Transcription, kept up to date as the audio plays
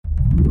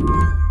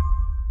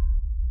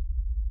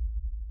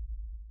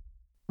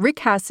Rick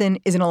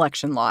Hasen is an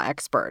election law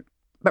expert,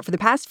 but for the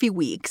past few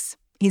weeks,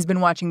 he's been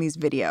watching these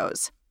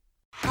videos.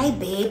 Hi,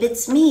 babe,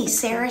 it's me,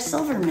 Sarah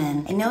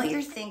Silverman. I know what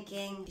you're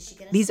thinking.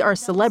 These are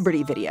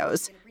celebrity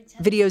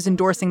videos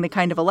endorsing the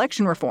kind of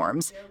election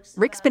reforms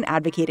Rick's been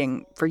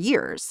advocating for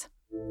years.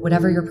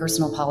 Whatever your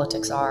personal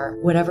politics are,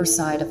 whatever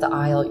side of the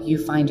aisle you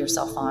find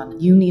yourself on,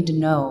 you need to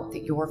know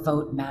that your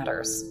vote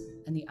matters.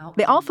 And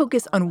they all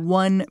focus on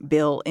one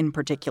bill in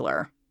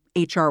particular,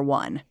 H.R.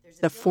 1,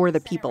 the For the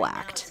People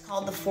Act. It's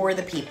called the For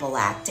the People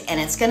Act, and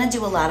it's going to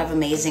do a lot of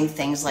amazing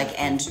things like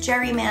end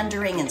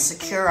gerrymandering and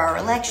secure our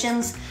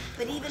elections.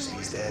 But even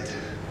he's dead.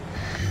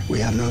 We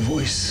have no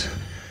voice.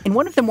 In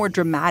one of the more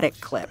dramatic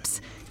clips,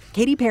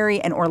 Katy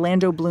Perry and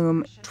Orlando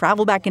Bloom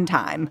travel back in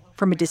time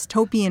from a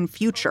dystopian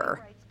future,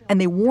 and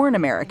they warn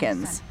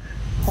Americans.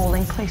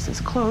 Polling places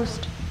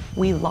closed.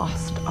 We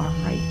lost our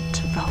right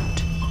to vote.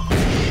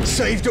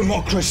 Save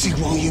democracy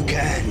while you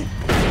can.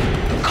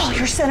 Call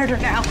your senator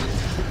now.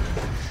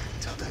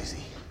 Tell Daisy.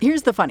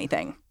 Here's the funny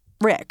thing.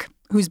 Rick,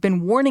 who's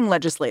been warning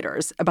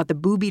legislators about the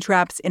booby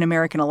traps in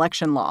American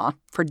election law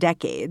for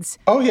decades.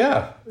 Oh,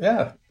 yeah.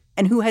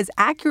 And who has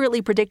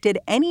accurately predicted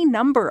any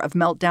number of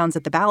meltdowns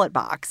at the ballot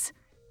box.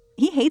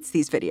 He hates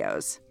these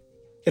videos.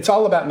 It's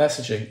all about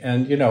messaging.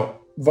 And,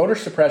 voter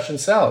suppression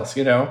sells,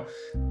 And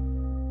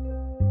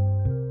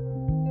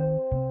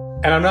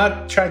I'm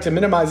not trying to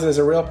minimize it as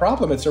a real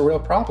problem. It's a real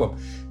problem.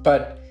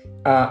 But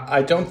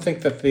I don't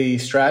think that the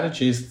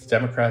strategies the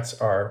Democrats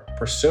are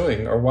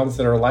pursuing are ones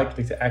that are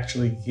likely to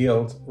actually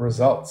yield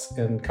results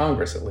in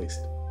Congress, at least.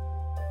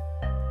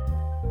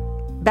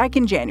 Back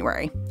in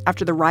January,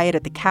 after the riot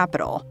at the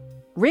Capitol,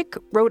 Rick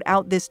wrote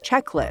out this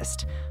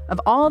checklist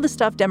of all the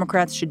stuff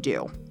Democrats should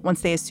do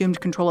once they assumed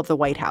control of the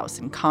White House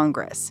and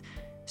Congress.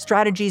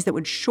 Strategies that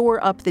would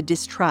shore up the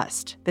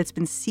distrust that's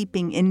been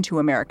seeping into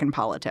American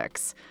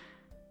politics.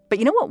 But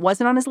you know what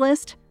wasn't on his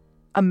list?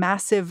 A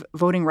massive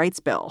voting rights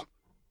bill.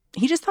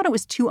 He just thought it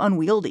was too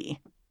unwieldy.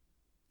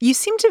 You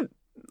seem to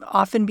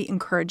often be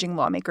encouraging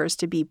lawmakers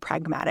to be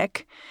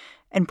pragmatic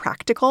and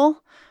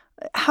practical.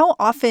 How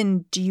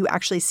often do you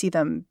actually see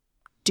them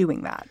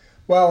doing that?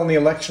 Well, in the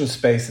election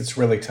space, it's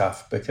really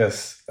tough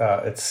because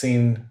it's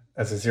seen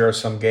as a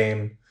zero-sum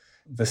game.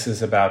 This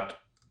is about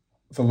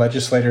the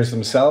legislators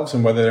themselves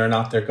and whether or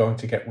not they're going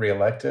to get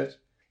reelected.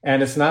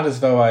 And it's not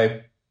as though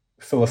I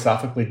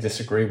philosophically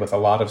disagree with a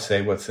lot of,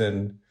 say, what's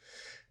in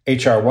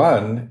H.R.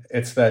 1.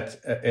 It's that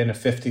in a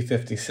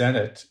 50-50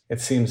 Senate, it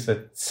seems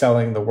that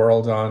selling the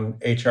world on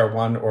H.R.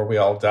 1 or we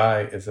all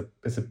die is a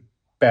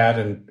bad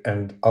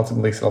and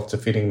ultimately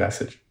self-defeating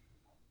message.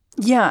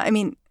 Yeah, I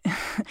mean,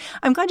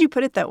 I'm glad you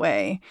put it that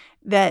way,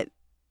 that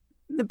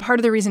the part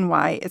of the reason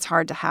why it's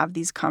hard to have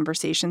these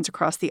conversations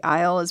across the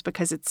aisle is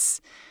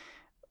because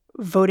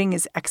voting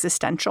is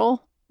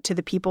existential to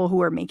the people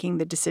who are making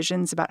the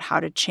decisions about how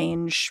to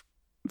change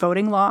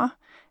voting law.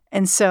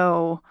 And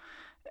so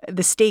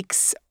the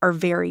stakes are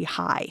very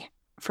high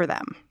for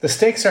them. The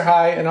stakes are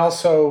high, and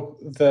also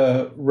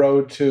the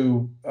road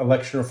to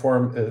election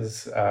reform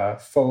is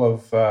full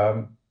of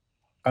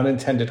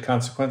unintended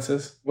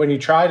consequences. When you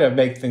try to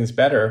make things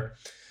better,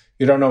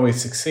 you don't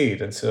always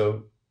succeed. And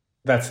so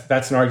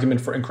that's an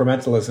argument for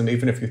incrementalism,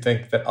 even if you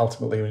think that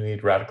ultimately we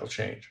need radical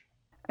change.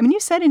 I mean, you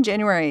said in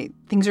January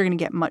things are going to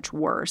get much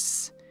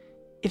worse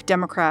if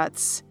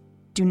Democrats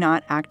do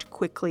not act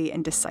quickly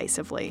and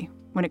decisively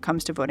when it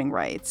comes to voting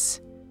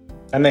rights.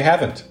 And they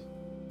haven't.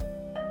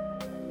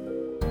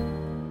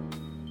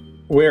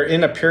 We're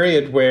in a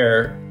period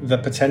where the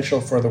potential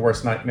for the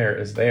worst nightmare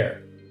is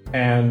there,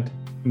 and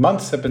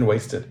months have been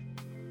wasted.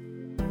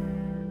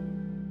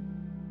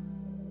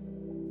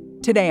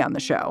 Today on the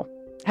show,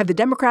 have the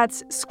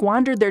Democrats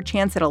squandered their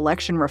chance at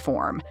election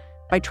reform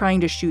by trying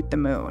to shoot the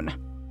moon?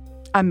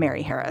 I'm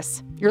Mary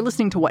Harris. You're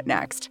listening to What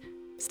Next?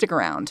 Stick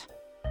around.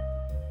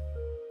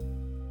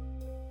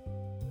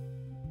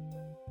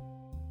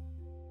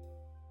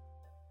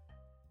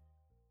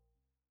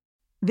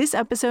 This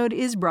episode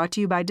is brought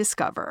to you by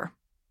Discover.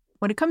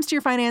 When it comes to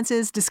your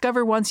finances,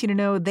 Discover wants you to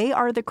know they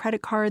are the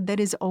credit card that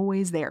is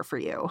always there for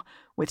you.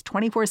 With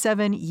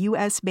 24/7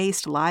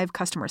 U.S.-based live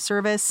customer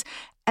service,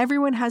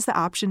 everyone has the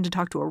option to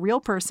talk to a real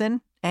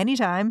person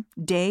anytime,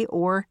 day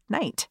or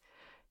night.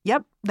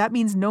 Yep, that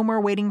means no more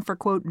waiting for,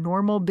 quote,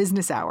 normal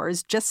business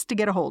hours just to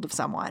get a hold of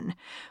someone.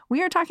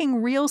 We are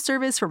talking real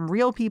service from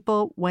real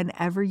people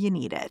whenever you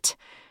need it.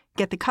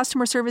 Get the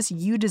customer service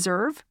you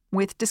deserve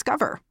with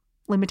Discover.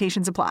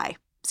 Limitations apply.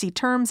 See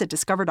terms at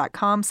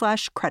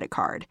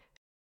discover.com/creditcard.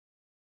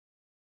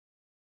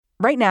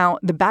 Right now,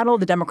 the battle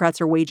the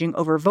Democrats are waging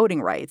over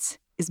voting rights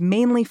is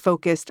mainly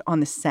focused on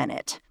the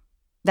Senate.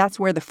 That's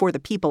where the For the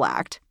People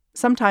Act,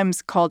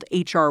 sometimes called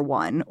H.R.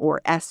 1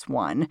 or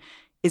S1,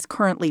 is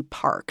currently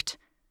parked.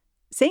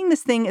 Saying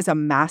this thing is a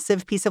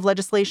massive piece of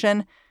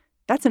legislation,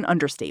 that's an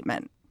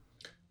understatement.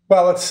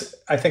 Well, it's,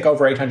 I think,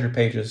 over 800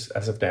 pages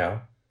as of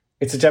now.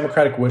 It's a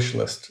Democratic wish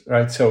list,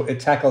 right? So it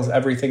tackles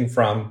everything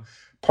from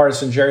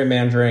partisan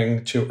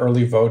gerrymandering to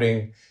early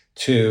voting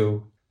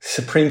to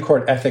Supreme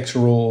Court ethics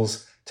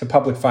rules to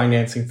public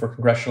financing for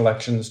congressional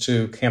elections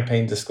to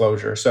campaign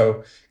disclosure.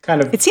 So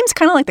it seems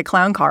kind of like the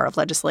clown car of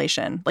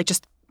legislation, like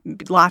just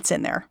lots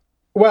in there.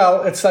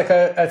 Well, it's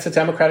a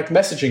Democratic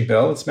messaging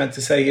bill. It's meant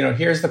to say,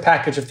 here's the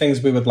package of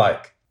things we would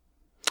like.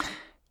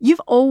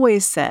 You've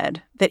always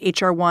said that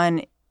H.R.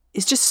 1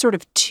 is just sort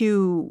of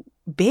too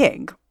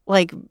big.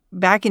 Like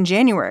back in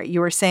January, you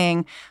were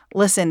saying,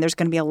 listen, there's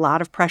going to be a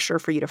lot of pressure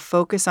for you to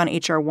focus on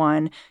H.R.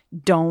 1.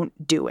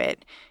 Don't do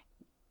it.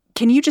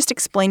 Can you just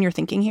explain your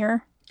thinking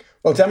here?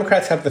 Well,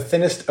 Democrats have the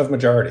thinnest of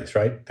majorities,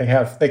 right?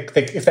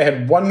 If they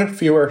had one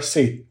fewer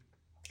seat,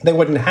 they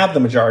wouldn't have the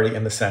majority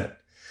in the Senate.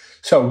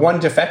 So one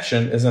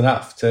defection is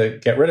enough to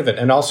get rid of it.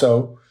 And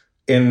also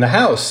in the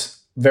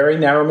House, very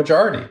narrow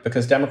majority,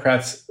 because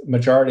Democrats'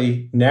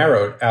 majority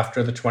narrowed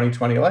after the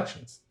 2020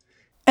 elections.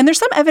 And there's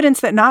some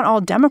evidence that not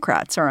all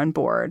Democrats are on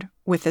board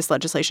with this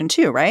legislation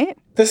too, right?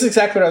 This is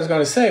exactly what I was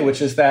going to say,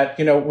 which is that,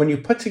 when you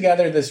put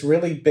together this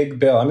really big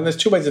bill, there's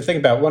two ways to think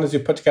about it. One is you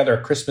put together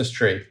a Christmas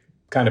tree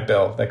kind of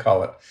bill, they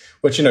call it,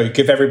 which, you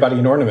give everybody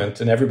an ornament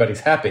and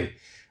everybody's happy.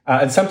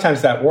 And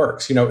sometimes that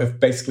works, if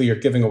basically you're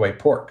giving away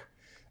pork.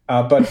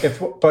 But if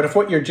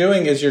what you're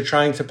doing is you're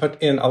trying to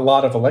put in a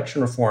lot of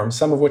election reforms,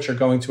 some of which are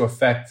going to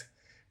affect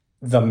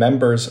the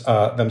members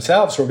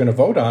themselves who are going to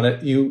vote on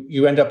it,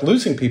 you end up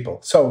losing people.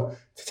 So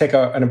to take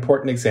an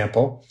important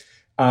example,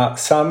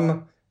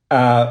 some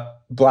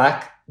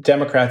Black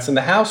Democrats in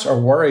the House are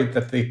worried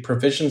that the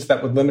provisions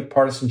that would limit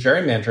partisan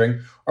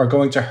gerrymandering are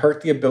going to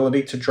hurt the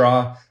ability to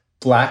draw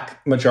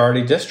Black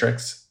majority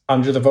districts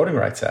under the Voting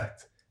Rights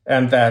Act,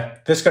 and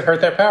that this could hurt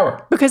their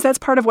power. Because that's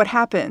part of what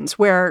happens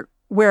where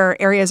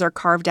areas are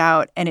carved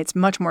out, and it's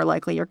much more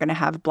likely you're going to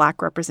have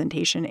Black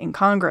representation in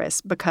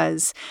Congress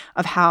because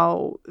of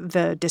how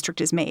the district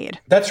is made.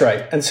 That's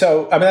right. And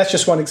so, that's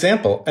just one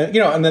example. And,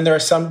 and then there are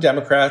some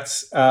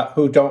Democrats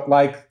who don't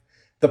like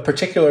the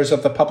particulars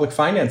of the public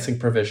financing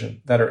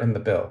provision that are in the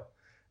bill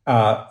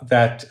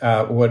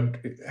that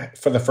would,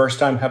 for the first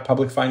time, have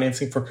public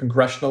financing for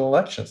congressional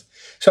elections.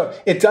 So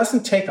it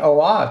doesn't take a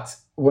lot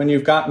when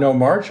you've got no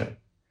margin.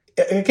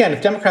 Again,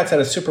 if Democrats had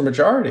a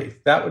supermajority,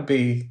 that would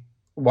be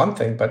one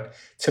thing, but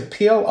to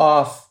peel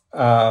off,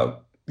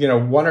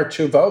 one or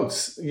two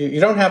votes, you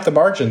don't have the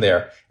margin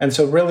there. And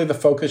so really the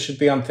focus should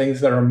be on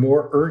things that are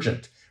more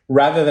urgent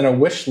rather than a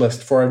wish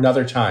list for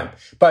another time.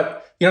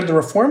 But, the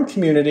reform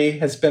community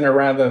has been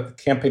around, the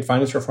campaign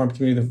finance reform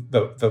community,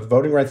 the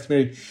voting rights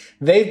community.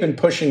 They've been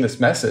pushing this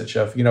message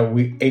of,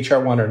 we HR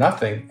 1 or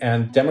nothing.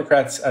 And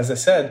Democrats, as I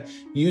said,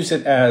 use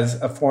it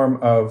as a form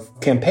of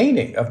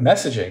campaigning, of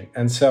messaging.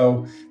 And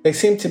so they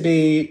seem to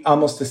be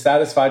almost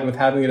dissatisfied with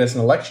having it as an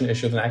election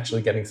issue than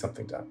actually getting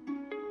something done.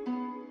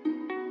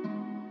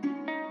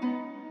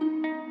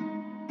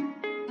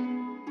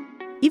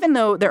 Even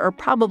though there are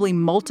probably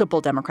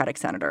multiple Democratic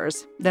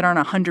senators that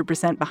aren't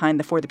 100% behind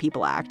the For the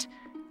People Act,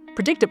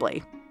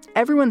 predictably,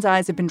 everyone's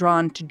eyes have been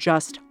drawn to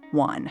just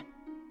one,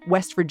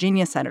 West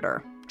Virginia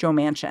Senator Joe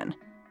Manchin.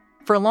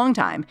 For a long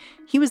time,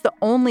 he was the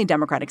only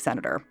Democratic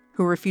senator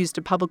who refused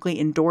to publicly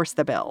endorse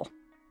the bill.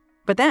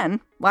 But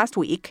then, last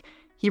week,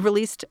 he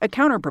released a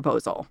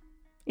counterproposal.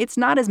 It's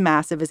not as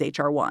massive as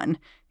H.R. 1.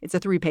 It's a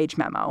 3-page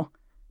memo.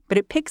 But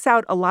it picks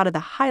out a lot of the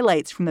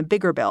highlights from the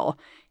bigger bill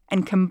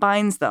and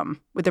combines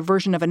them with a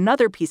version of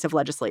another piece of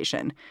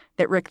legislation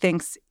that Rick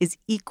thinks is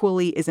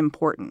equally as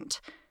important,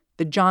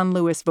 the John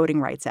Lewis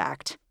Voting Rights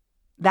Act.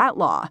 That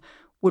law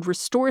would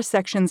restore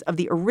sections of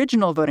the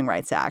original Voting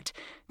Rights Act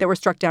that were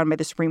struck down by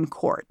the Supreme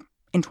Court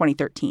in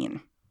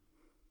 2013.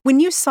 When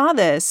you saw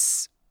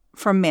this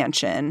from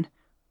Manchin,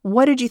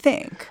 what did you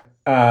think?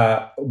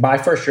 My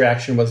first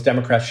reaction was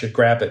Democrats should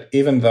grab it,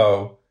 even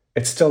though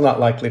it's still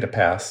not likely to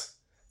pass.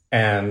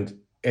 And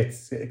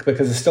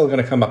because it's still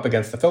going to come up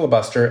against the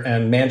filibuster.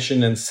 And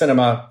Manchin and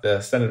Sinema,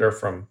 the senator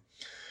from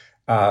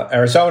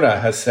Arizona,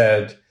 has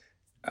said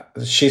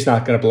she's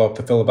not going to blow up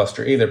the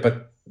filibuster either.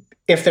 But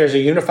if there's a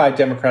unified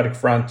Democratic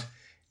front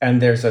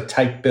and there's a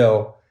tight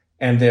bill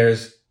and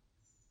there's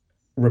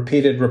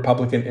repeated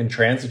Republican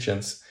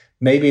intransigence,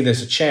 maybe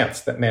there's a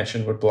chance that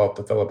Manchin would blow up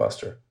the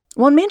filibuster.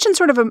 Well, Manchin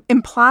sort of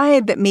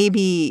implied that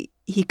maybe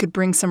he could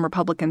bring some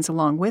Republicans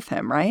along with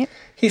him, right?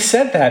 He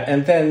said that.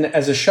 And then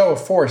as a show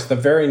of force, the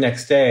very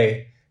next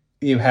day,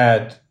 you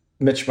had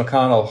Mitch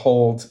McConnell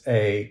hold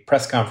a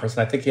press conference.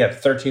 And I think he had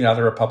 13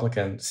 other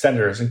Republican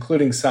senators,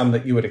 including some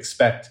that you would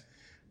expect,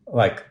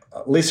 like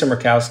Lisa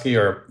Murkowski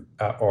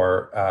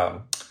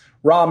or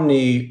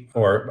Romney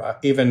or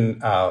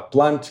even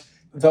Blunt,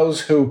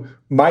 those who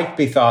might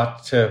be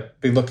thought to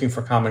be looking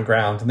for common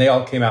ground. And they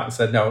all came out and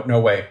said, no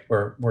way,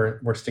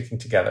 we're sticking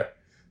together.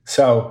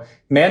 So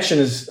Manchin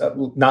is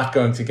not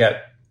going to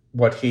get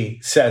what he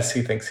says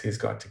he thinks he's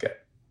going to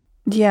get.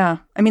 Yeah.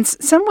 I mean,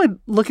 some would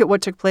look at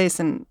what took place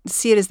and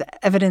see it as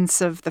the evidence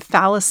of the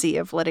fallacy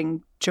of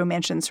letting Joe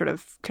Manchin sort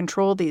of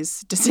control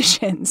these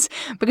decisions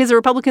because the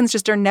Republicans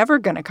just are never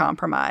going to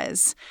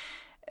compromise.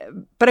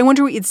 But I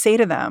wonder what you'd say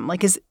to them.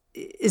 Like, is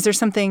there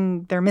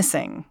something they're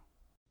missing?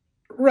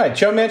 Right.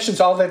 Joe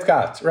Manchin's all they've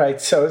got. Right.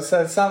 So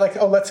it's not like,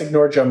 let's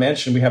ignore Joe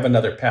Manchin. We have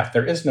another path.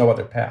 There is no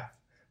other path.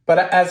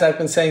 But as I've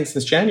been saying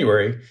since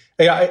January,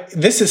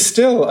 this is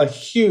still a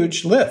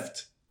huge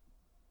lift.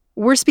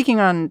 We're speaking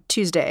on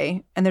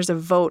Tuesday, and there's a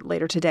vote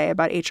later today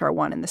about H.R.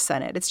 1 in the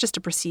Senate. It's just a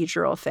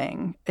procedural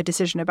thing, a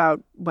decision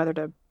about whether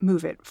to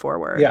move it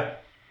forward. Yeah.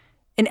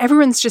 And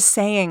everyone's just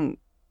saying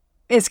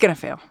it's going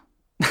to fail.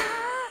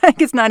 Like,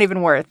 it's not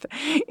even worth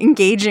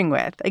engaging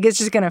with. Like, it's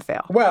just going to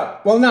fail.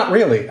 Well, not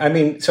really. I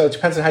mean, so it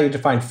depends on how you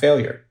define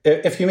failure.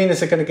 If you mean,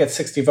 is it going to get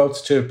 60 votes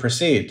to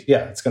proceed?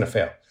 Yeah, it's going to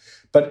fail.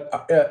 But,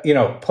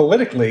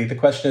 politically, the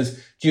question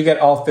is, do you get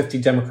all 50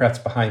 Democrats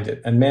behind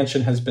it? And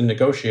Manchin has been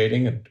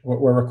negotiating, and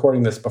we're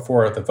recording this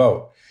before the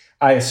vote.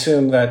 I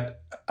assume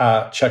that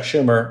Chuck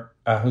Schumer,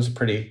 who's a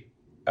pretty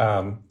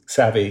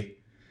savvy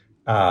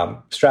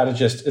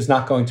strategist, is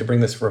not going to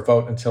bring this for a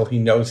vote until he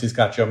knows he's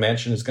got Joe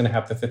Manchin, who's going to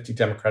have the 50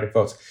 Democratic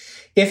votes.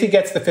 If he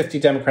gets the 50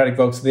 Democratic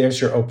votes,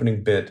 there's your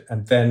opening bid.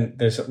 And then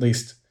there's at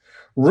least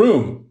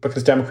room,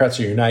 because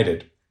Democrats are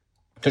united,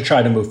 to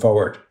try to move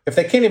forward. If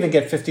they can't even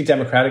get 50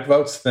 Democratic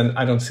votes, then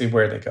I don't see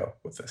where they go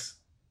with this.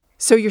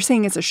 So you're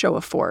saying it's a show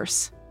of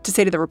force to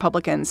say to the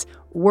Republicans,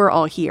 we're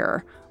all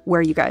here. Where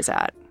are you guys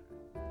at?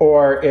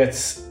 Or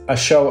it's a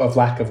show of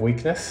lack of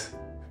weakness.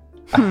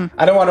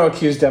 I don't want to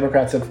accuse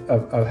Democrats of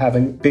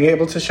being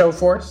able to show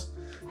force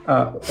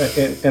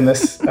in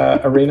this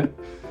arena.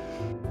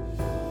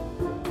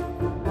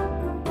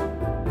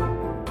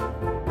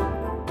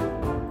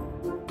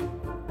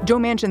 Joe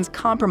Manchin's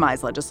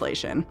compromise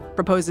legislation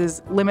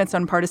proposes limits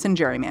on partisan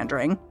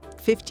gerrymandering,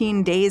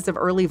 15 days of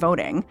early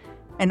voting,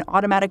 and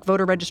automatic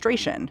voter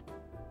registration.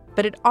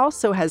 But it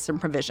also has some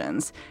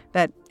provisions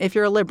that, if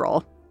you're a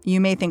liberal,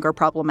 you may think are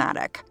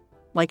problematic,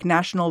 like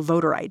national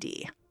voter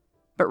ID.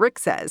 But Rick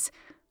says,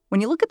 when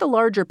you look at the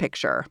larger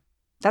picture,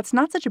 that's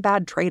not such a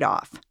bad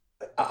trade-off.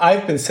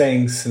 I've been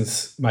saying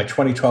since my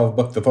 2012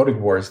 book, The Voting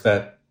Wars,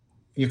 that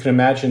you can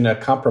imagine a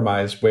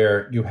compromise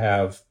where you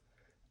have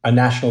a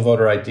national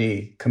voter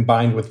ID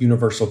combined with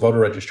universal voter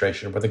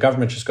registration, where the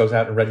government just goes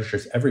out and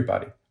registers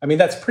everybody. I mean,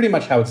 that's pretty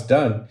much how it's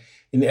done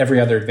in every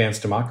other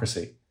advanced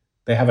democracy.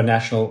 They have a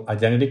national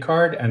identity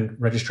card and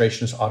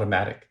registration is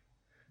automatic.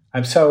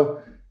 And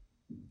so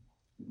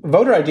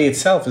voter ID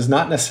itself is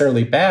not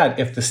necessarily bad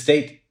if the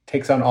state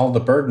takes on all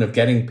the burden of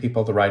getting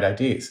people the right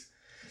IDs.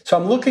 So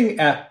I'm looking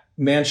at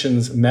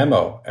Manchin's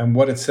memo and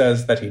what it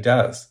says that he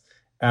does.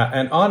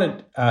 And on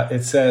it,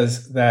 it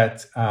says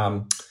that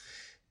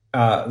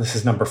this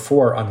is number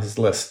 4 on his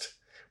list.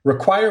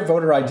 Require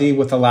voter ID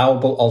with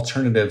allowable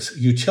alternatives,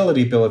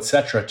 utility bill,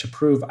 etc., to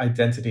prove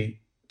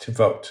identity to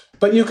vote.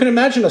 But you can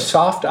imagine a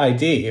soft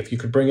ID if you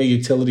could bring a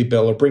utility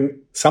bill or bring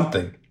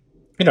something,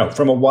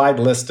 from a wide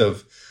list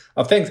of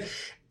things.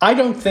 I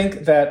don't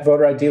think that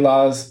voter ID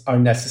laws are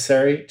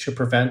necessary to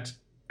prevent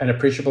an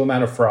appreciable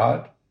amount of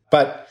fraud,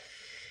 but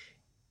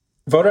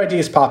voter ID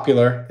is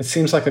popular. It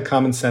seems like a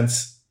common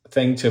sense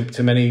thing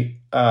to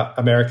many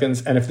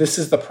Americans. And if this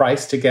is the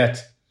price to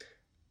get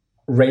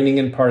reining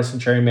in partisan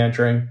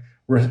gerrymandering,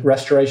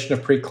 restoration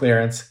of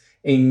preclearance,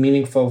 a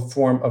meaningful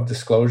form of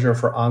disclosure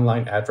for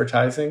online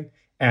advertising,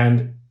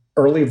 and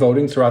early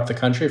voting throughout the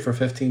country for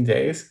 15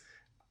 days,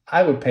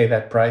 I would pay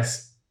that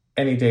price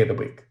any day of the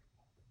week.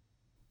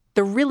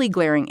 The really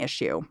glaring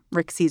issue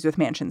Rick sees with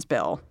Manchin's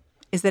bill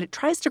is that it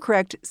tries to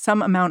correct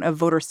some amount of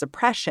voter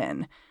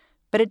suppression,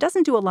 but it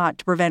doesn't do a lot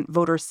to prevent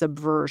voter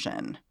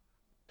subversion.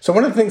 So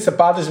one of the things that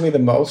bothers me the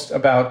most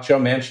about Joe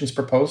Manchin's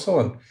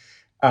proposal,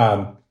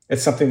 and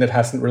it's something that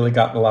hasn't really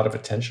gotten a lot of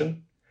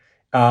attention,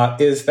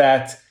 is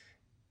that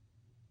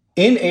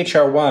in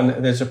H.R.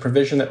 1, there's a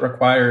provision that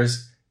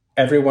requires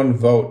everyone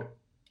vote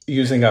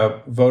using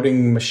a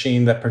voting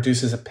machine that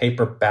produces a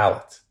paper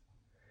ballot.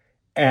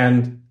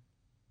 And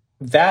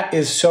that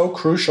is so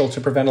crucial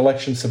to prevent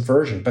election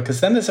subversion,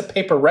 because then there's a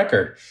paper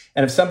record.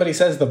 And if somebody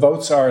says the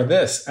votes are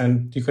this,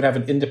 and you could have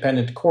an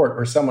independent court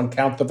or someone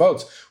count the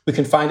votes, we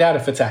can find out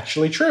if it's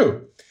actually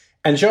true.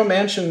 And Joe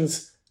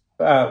Manchin's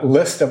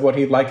list of what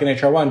he'd like in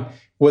H.R. 1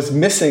 was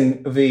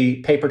missing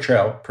the paper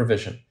trail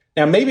provision.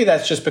 Now, maybe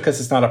that's just because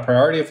it's not a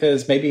priority of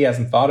his. Maybe he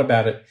hasn't thought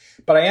about it.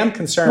 But I am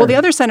concerned. Well, the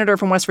other senator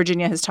from West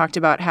Virginia has talked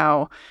about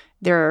how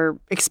they're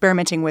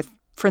experimenting with,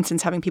 for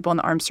instance, having people in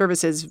the armed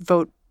services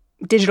vote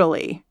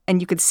digitally. And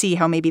you could see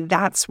how maybe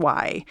that's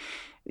why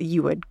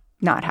you would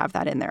not have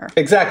that in there.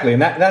 Exactly.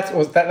 And that's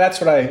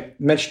what I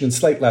mentioned in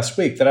Slate last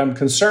week, that I'm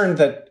concerned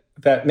that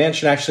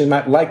Manchin actually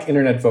might like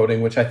internet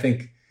voting, which I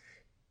think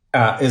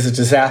is a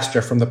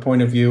disaster from the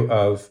point of view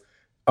of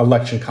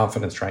election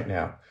confidence right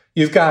now.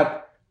 You've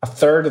got a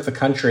third of the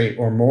country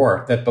or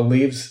more that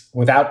believes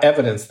without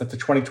evidence that the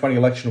 2020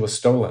 election was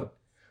stolen.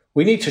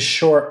 We need to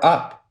shore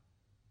up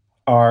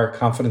our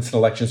confidence in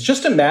elections.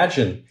 Just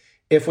imagine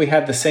if we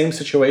had the same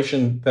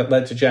situation that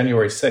led to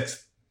January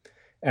 6th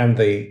and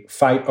the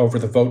fight over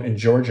the vote in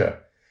Georgia,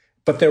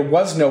 but there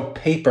was no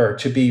paper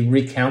to be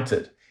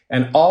recounted.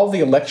 And all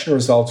the election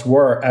results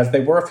were, as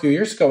they were a few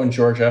years ago in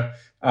Georgia,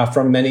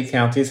 from many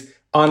counties,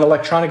 on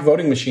electronic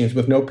voting machines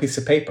with no piece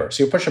of paper.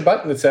 So you push a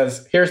button that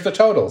says, here's the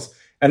totals.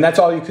 And that's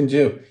all you can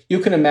do. You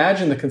can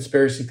imagine the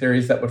conspiracy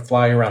theories that would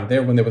fly around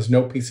there when there was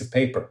no piece of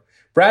paper,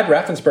 Brad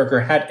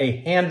Raffensperger had a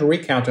hand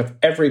recount of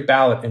every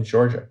ballot in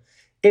Georgia.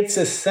 It's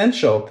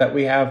essential that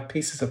we have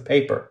pieces of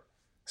paper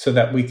so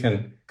that we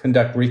can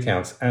conduct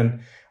recounts.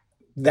 And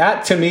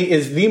that, to me,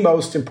 is the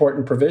most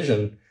important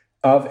provision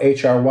of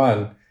H.R.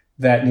 1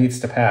 that needs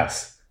to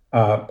pass.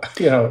 But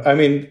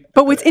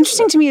what's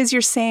interesting to me is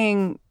you're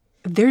saying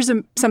there's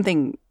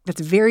something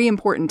that's very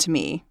important to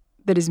me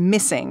that is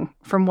missing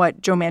from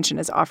what Joe Manchin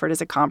has offered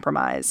as a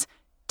compromise.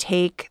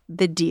 Take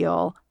the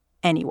deal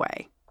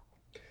anyway.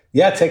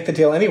 Yeah, take the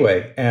deal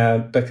anyway,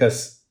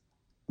 because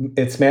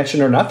it's Manchin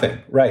or nothing,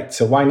 right?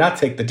 So why not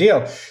take the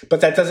deal?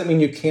 But that doesn't mean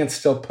you can't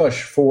still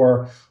push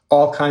for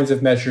all kinds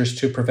of measures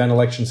to prevent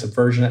election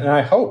subversion. And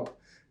I hope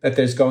that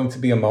there's going to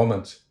be a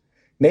moment.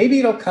 Maybe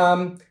it'll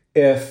come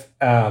if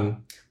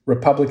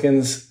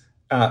Republicans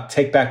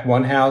take back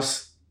one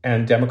house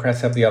and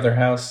Democrats have the other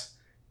house,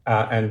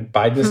 and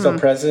Biden is still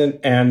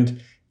president.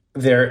 And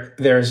there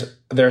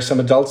are some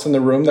adults in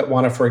the room that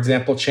want to, for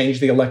example, change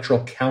the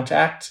Electoral Count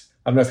Act.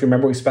 I don't know if you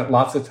remember, we spent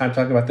lots of time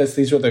talking about this.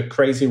 These were the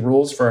crazy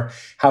rules for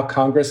how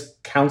Congress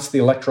counts the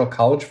Electoral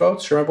College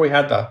votes. Remember, we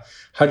had the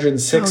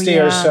 160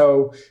 or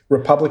so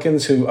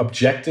Republicans who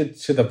objected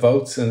to the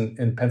votes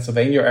in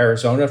Pennsylvania or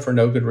Arizona for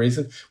no good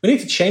reason. We need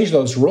to change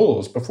those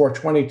rules before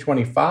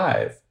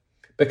 2025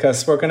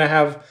 because we're going to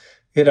have,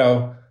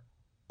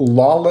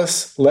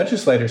 lawless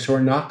legislators who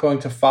are not going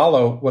to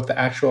follow what the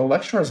actual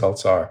election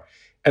results are.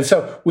 And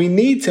so we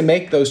need to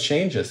make those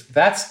changes.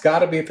 That's got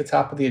to be at the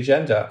top of the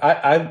agenda.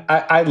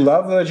 I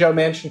love the Joe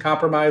Manchin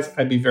compromise.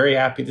 I'd be very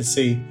happy to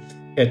see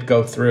it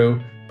go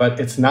through,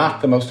 but it's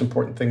not the most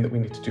important thing that we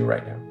need to do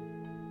right now.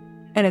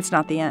 And it's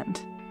not the end.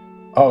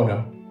 Oh, no.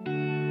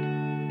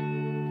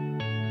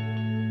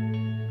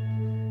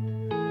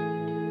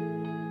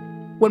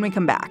 When we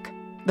come back,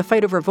 the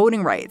fight over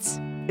voting rights,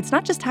 it's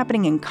not just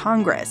happening in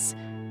Congress.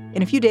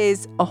 In a few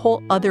days, a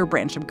whole other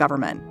branch of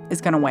government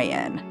is going to weigh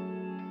in.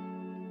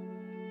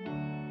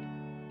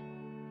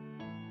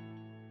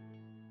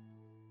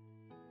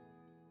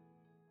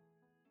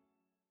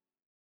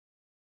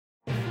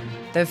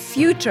 The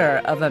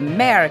future of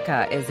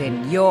America is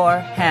in your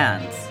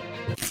hands.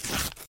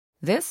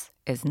 This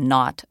is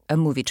not a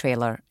movie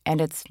trailer, and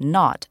it's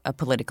not a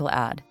political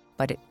ad,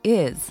 but it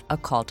is a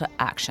call to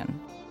action.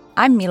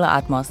 I'm Mila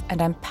Atmos,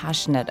 and I'm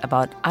passionate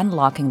about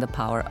unlocking the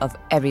power of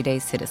everyday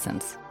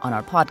citizens. On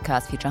our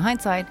podcast, Future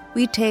Hindsight,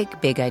 we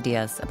take big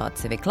ideas about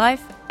civic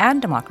life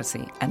and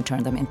democracy and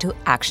turn them into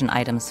action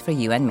items for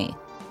you and me.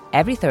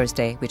 Every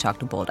Thursday, we talk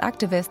to bold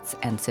activists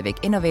and civic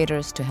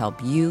innovators to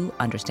help you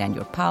understand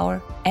your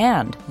power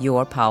and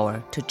your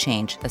power to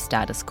change the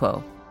status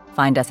quo.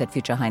 Find us at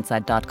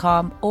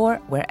futurehindsight.com or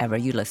wherever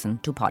you listen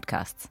to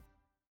podcasts.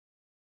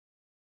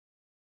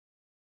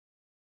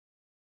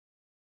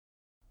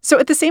 So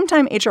at the same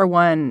time H.R.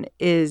 1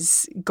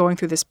 is going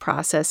through this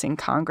process in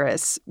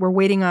Congress, we're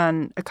waiting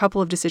on a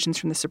couple of decisions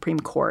from the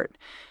Supreme Court.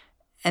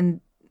 And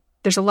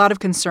there's a lot of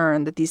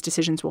concern that these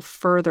decisions will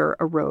further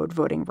erode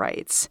voting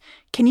rights.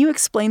 Can you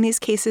explain these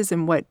cases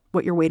and what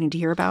you're waiting to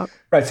hear about?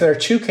 Right. So there are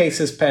two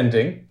cases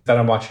pending that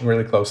I'm watching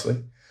really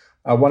closely.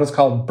 One is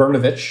called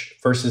Brnovich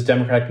versus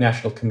Democratic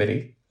National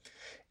Committee.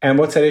 And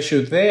what's at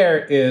issue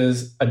there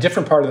is a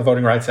different part of the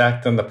Voting Rights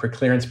Act than the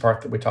preclearance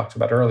part that we talked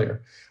about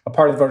earlier. A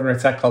part of the Voting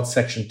Rights Act called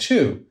Section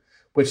 2,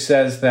 which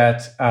says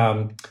that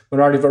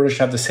minority voters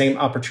should have the same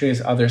opportunity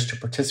as others to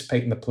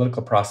participate in the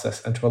political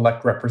process and to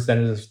elect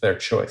representatives of their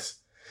choice.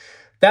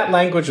 That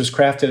language was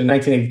crafted in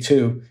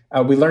 1982.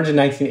 We learned in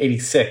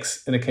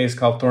 1986 in a case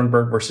called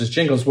Thornburg versus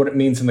Jingles what it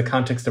means in the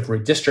context of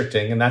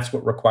redistricting, and that's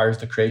what requires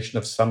the creation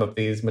of some of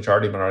these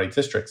majority-minority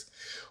districts.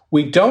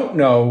 We don't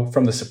know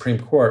from the Supreme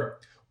Court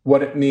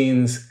what it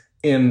means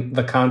in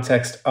the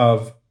context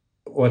of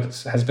what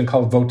has been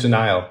called vote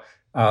denial,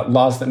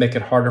 laws that make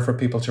it harder for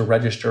people to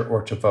register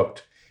or to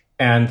vote.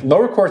 And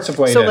lower courts have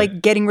weighed in. So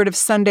like getting rid of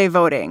Sunday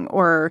voting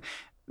or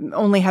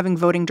only having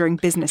voting during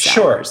business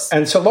hours. Sure.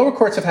 And so lower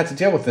courts have had to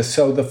deal with this.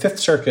 So the Fifth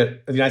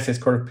Circuit, the United States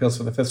Court of Appeals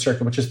for the Fifth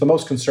Circuit, which is the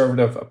most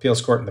conservative appeals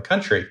court in the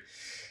country,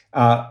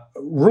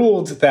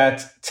 ruled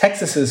that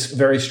Texas's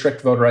very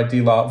strict voter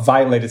ID law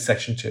violated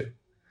Section 2.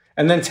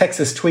 And then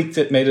Texas tweaked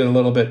it, made it a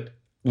little bit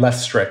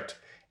less strict.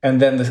 And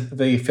then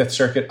the Fifth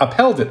Circuit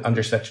upheld it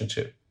under Section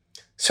 2.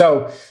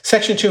 So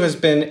Section 2 has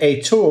been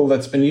a tool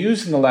that's been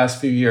used in the last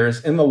few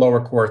years in the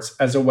lower courts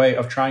as a way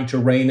of trying to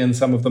rein in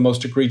some of the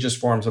most egregious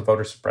forms of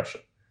voter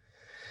suppression.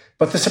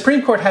 But the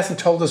Supreme Court hasn't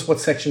told us what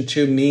Section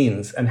 2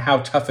 means and how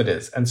tough it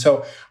is. And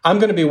so I'm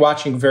going to be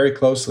watching very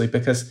closely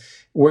because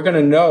we're going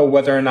to know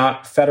whether or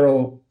not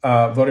federal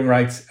Voting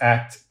Rights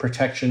Act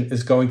protection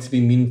is going to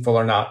be meaningful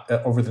or not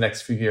over the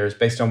next few years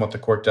based on what the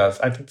court does.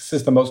 I think this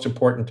is the most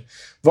important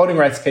voting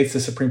rights case the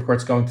Supreme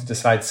Court's going to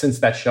decide since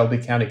that Shelby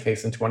County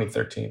case in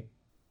 2013.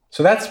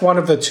 So that's one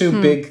of the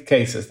two big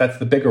cases. That's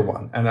the bigger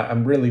one. And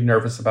I'm really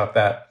nervous about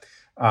that.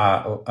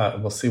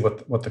 We'll see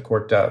what the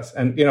court does.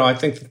 And, I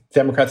think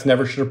Democrats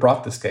never should have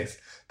brought this case.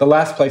 The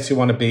last place you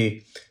want to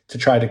be to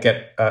try to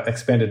get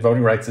expanded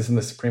voting rights is in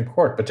the Supreme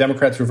Court. But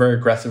Democrats were very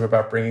aggressive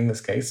about bringing this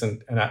case,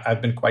 and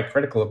I've been quite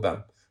critical of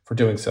them for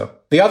doing so.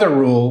 The other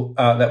rule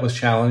that was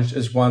challenged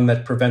is one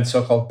that prevents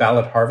so-called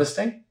ballot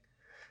harvesting,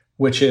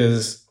 which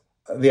is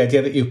the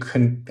idea that you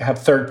can have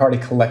third-party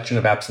collection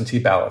of absentee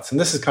ballots. And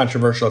this is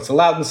controversial. It's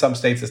allowed in some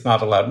states. It's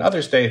not allowed in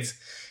other states.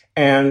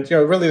 And,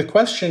 really the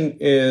question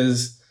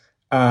is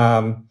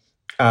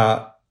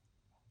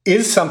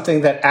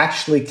something that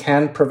actually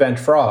can prevent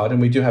fraud.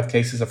 And we do have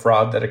cases of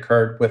fraud that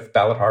occurred with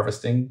ballot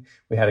harvesting.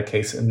 We had a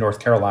case in North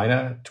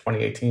Carolina,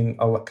 2018,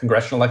 a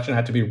congressional election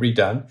had to be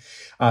redone.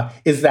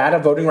 Is that a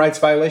voting rights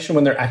violation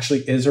when there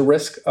actually is a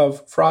risk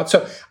of fraud?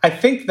 So I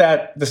think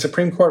that the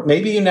Supreme Court,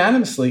 maybe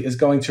unanimously, is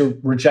going to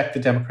reject the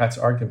Democrats'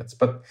 arguments.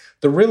 But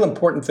the real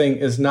important thing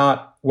is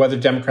not whether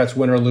Democrats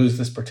win or lose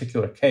this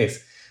particular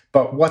case,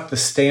 but what the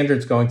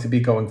standard's going to be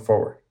going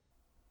forward.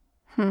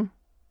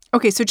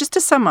 Okay, so just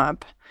to sum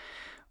up,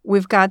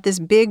 we've got this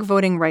big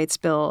voting rights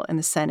bill in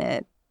the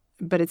Senate,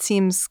 but it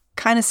seems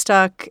kind of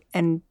stuck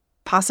and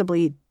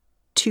possibly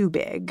too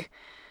big.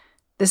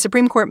 The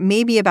Supreme Court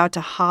may be about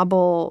to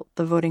hobble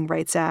the Voting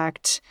Rights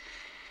Act.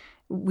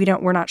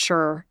 We're not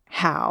sure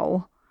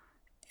how.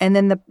 And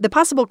then the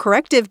possible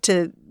corrective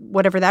to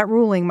whatever that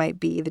ruling might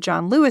be, the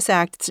John Lewis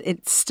Act,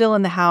 it's still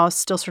in the House,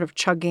 still sort of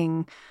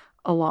chugging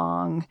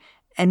along.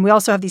 And we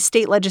also have these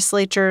state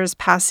legislatures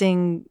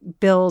passing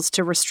bills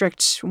to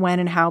restrict when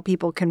and how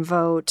people can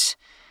vote.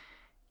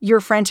 You're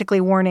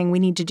frantically warning we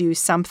need to do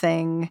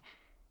something,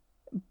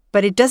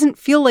 but it doesn't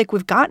feel like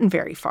we've gotten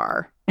very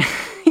far,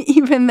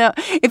 even though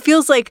it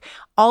feels like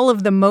all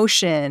of the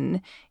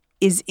motion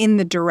is in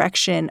the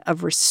direction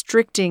of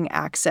restricting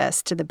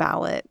access to the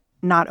ballot,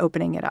 not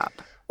opening it up.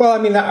 Well,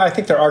 I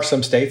think there are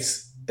some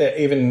states,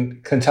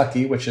 even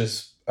Kentucky, which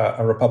is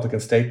a Republican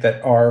state,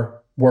 that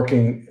are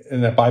working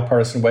in a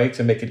bipartisan way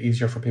to make it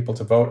easier for people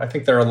to vote. I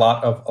think there are a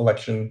lot of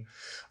election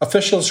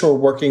officials who are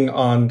working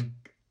on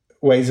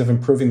ways of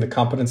improving the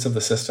competence of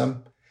the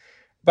system.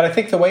 But I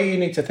think the way you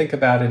need to think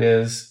about it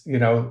is,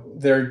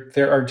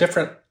 there are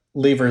different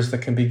levers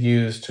that can be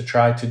used to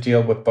try to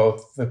deal with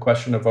both the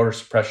question of voter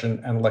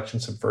suppression and election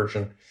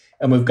subversion.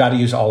 And we've got to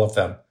use all of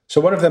them. So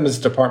one of them is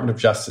the Department of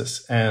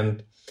Justice.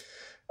 And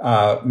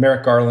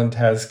Merrick Garland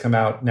has come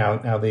out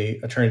now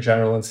the Attorney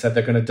General, and said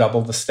they're going to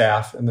double the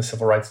staff in the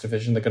Civil Rights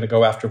Division. They're going to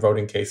go after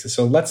voting cases.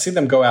 So let's see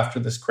them go after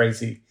this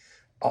crazy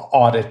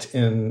audit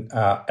in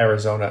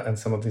Arizona and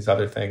some of these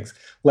other things.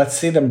 Let's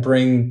see them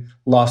bring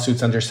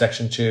lawsuits under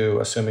Section 2,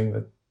 assuming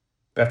that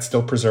that's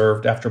still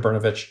preserved after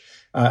Brnovich,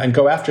 and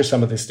go after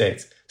some of these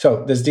states.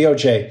 So there's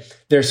DOJ.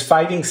 There's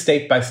fighting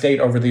state by state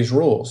over these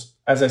rules.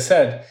 As I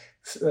said,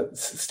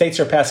 states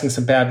are passing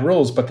some bad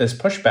rules, but there's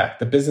pushback.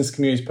 The business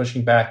community is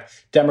pushing back.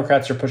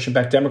 Democrats are pushing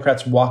back.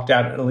 Democrats walked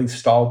out and at least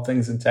stalled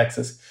things in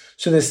Texas.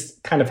 So there's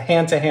kind of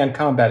hand-to-hand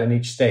combat in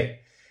each state.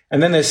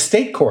 And then there's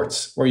state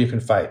courts where you can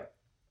fight.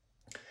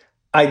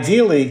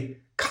 Ideally,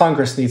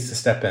 Congress needs to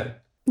step in.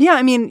 Yeah,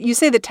 you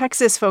say the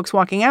Texas folks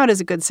walking out is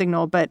a good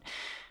signal, but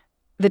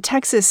the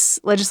Texas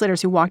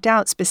legislators who walked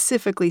out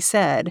specifically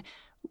said,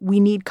 we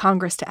need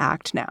Congress to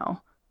act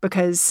now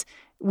because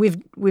we've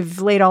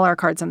laid all our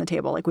cards on the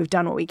table. Like, we've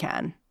done what we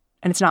can,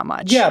 and it's not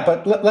much. Yeah,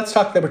 but let's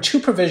talk. There were two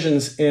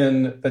provisions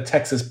in the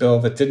Texas bill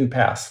that didn't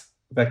pass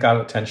that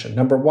got attention.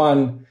 Number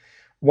one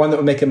that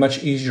would make it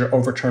much easier to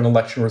overturn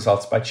election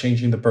results by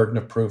changing the burden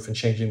of proof and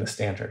changing the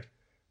standard.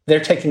 They're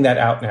taking that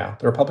out now.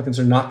 The Republicans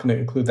are not going to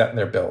include that in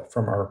their bill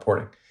from our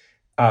reporting.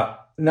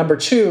 Number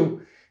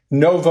two,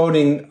 no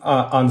voting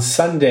on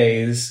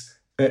Sundays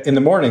in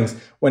the mornings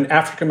when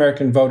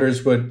African-American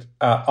voters would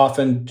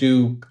often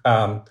do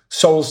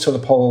souls to the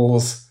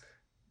polls,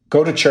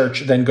 go to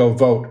church, then go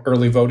vote,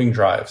 early voting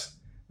drives.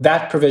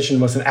 That provision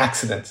was an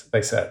accident,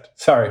 they said.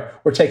 Sorry,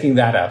 we're taking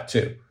that out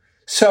too.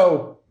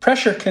 So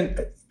pressure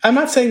I'm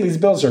not saying these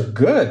bills are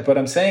good. What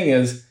I'm saying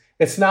is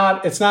it's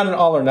not an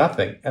all or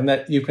nothing, and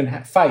that you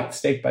can fight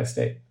state by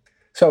state.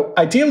 So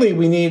ideally,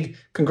 we need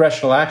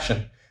congressional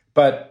action.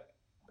 But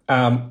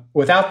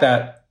without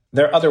that,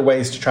 there are other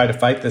ways to try to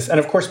fight this. And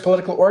of course,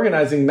 political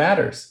organizing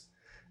matters.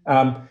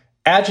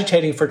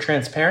 Agitating for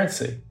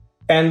transparency.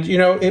 And,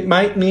 it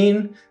might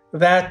mean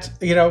that,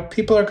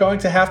 people are going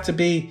to have to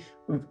be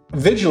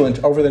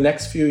vigilant over the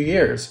next few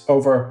years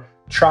over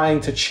trying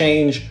to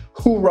change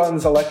who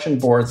runs election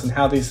boards and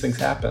how these things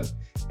happen.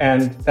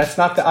 And that's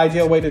not the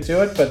ideal way to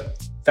do it,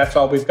 but that's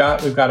all we've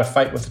got. We've got to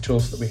fight with the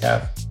tools that we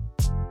have.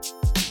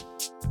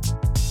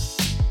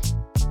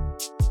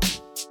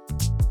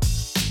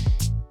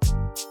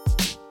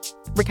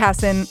 Rick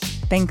Hasen,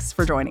 thanks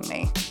for joining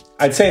me.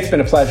 I'd say it's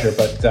been a pleasure,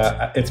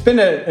 but it's been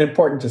an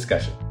important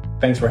discussion.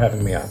 Thanks for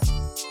having me on.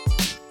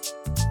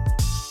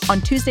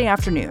 On Tuesday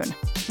afternoon,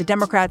 the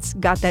Democrats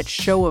got that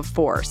show of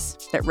force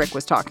that Rick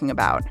was talking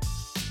about.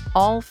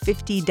 All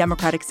 50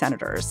 Democratic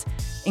senators,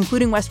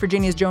 including West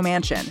Virginia's Joe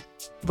Manchin,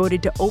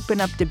 voted to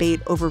open up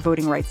debate over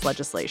voting rights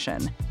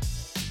legislation.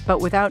 But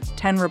without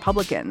 10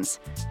 Republicans,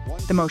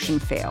 the motion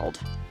failed.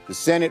 The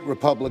Senate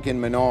Republican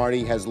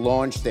minority has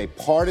launched a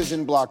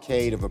partisan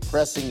blockade of a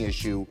pressing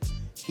issue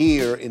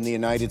here in the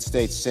United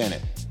States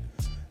Senate,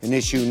 an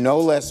issue no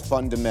less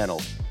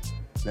fundamental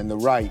than the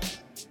right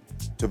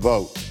to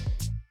vote.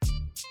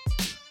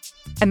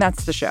 And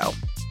that's the show.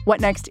 What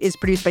Next is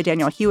produced by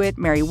Daniel Hewitt,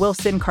 Mary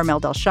Wilson, Carmel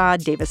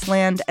Delshad, Davis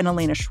Land, and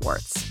Elena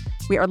Schwartz.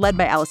 We are led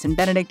by Allison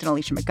Benedict and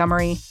Alicia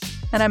Montgomery.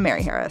 And I'm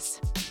Mary Harris.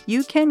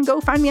 You can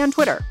go find me on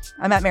Twitter.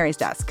 I'm at Mary's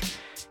Desk.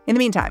 In the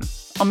meantime,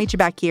 I'll meet you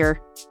back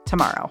here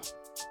tomorrow.